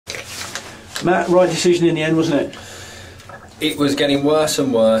Matt, right decision in the end, wasn't it? It was getting worse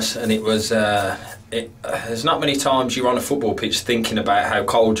and worse, and it was. There's not many times you're on a football pitch thinking about how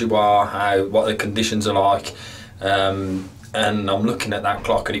cold you are, what the conditions are like, and I'm looking at that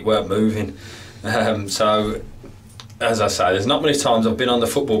clock and it weren't moving. So, as I say, there's not many times I've been on the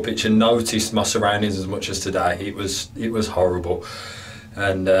football pitch and noticed my surroundings as much as today. It was horrible,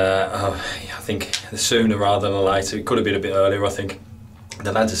 and I think sooner rather than later, it could have been a bit earlier. I think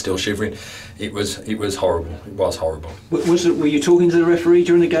the lads are still shivering. It was horrible. It was horrible. Were you talking to the referee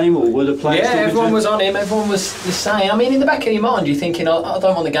during the game, or were the players? Yeah, everyone was on him. Everyone was the same. I mean, in the back of your mind, you're thinking, I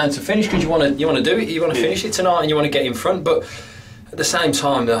don't want the game to finish, because you want to do it. You want to finish it tonight, and you want to get in front. But at the same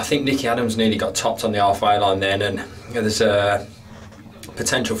time, I think Nicky Adams nearly got topped on the halfway line then, and there's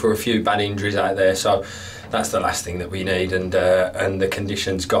potential for a few bad injuries out there. So that's the last thing that we need. And the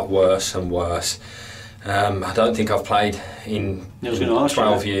conditions got worse and worse. I don't think I've played in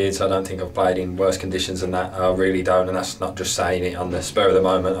 12 years. I don't think I've played in worse conditions than that. I really don't, and that's not just saying it on the spur of the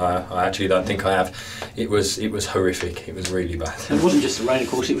moment. I actually don't think I have. It was horrific. It was really bad. It wasn't just the rain, of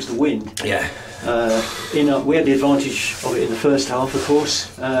course. It was the wind. Yeah. We had the advantage of it in the first half, of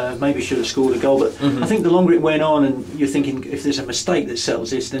course. Maybe should have scored a goal, but I think the longer it went on, and you're thinking if there's a mistake that settles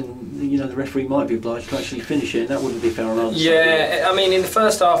this, then the referee might be obliged to actually finish it, and that wouldn't be fair on us. Yeah, I mean, in the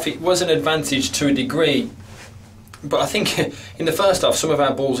first half it was an advantage to a degree, but I think in the first half some of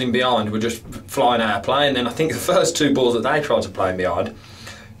our balls in behind were just flying out of play, and then I think the first two balls that they tried to play in behind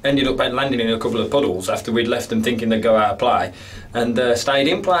ended up landing in a couple of puddles after we'd left them thinking they'd go out of play, and stayed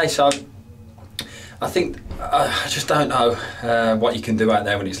in play. So I think I just don't know what you can do out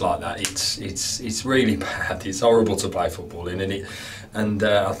there when it's like that. It's really bad. It's horrible to play football in, and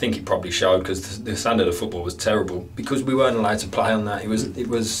I think it probably showed, because the standard of football was terrible because we weren't allowed to play on that. It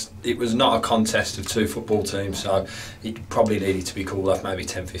was not a contest of two football teams, so it probably needed to be called off maybe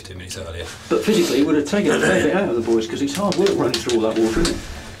 10-15 minutes earlier. But physically, it would have taken a fair bit out of the boys, because it's hard work running through all that water, isn't it?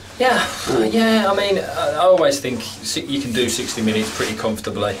 Yeah. I mean, I always think you can do 60 minutes pretty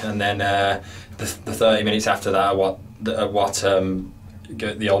comfortably, and then the 30 minutes after that are what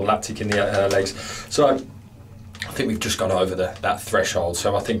get the old lactic in the legs. So I think we've just gone over that threshold,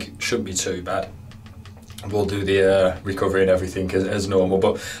 so I think it shouldn't be too bad. We'll do the recovery and everything as normal,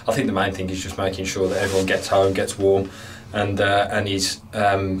 but I think the main thing is just making sure that everyone gets home, gets warm, and is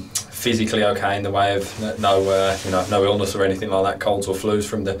physically okay, in the way of no illness or anything like that, colds or flus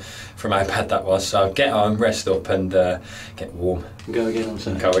from how bad that was. So get home, rest up, and get warm. Go again on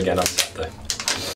Saturday.